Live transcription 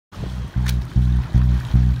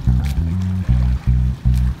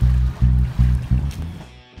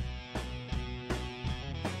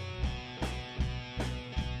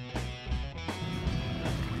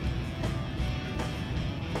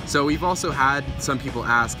So we've also had some people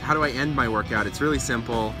ask, how do I end my workout? It's really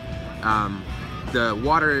simple. The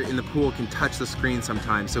water in the pool can touch the screen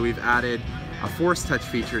sometimes, so we've added a force touch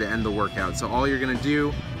feature to end the workout. So all you're gonna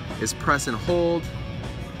do is press and hold,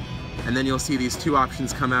 and then you'll see these two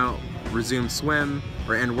options come out, resume swim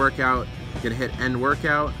or end workout. You're gonna hit end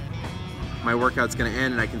workout. My workout's gonna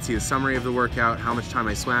end and I can see the summary of the workout, how much time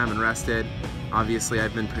I swam and rested. Obviously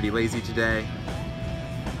I've been pretty lazy today.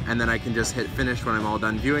 And then I can just hit finish when I'm all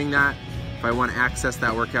done viewing that. If I want to access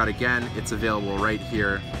that workout again, it's available right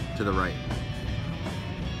here to the right.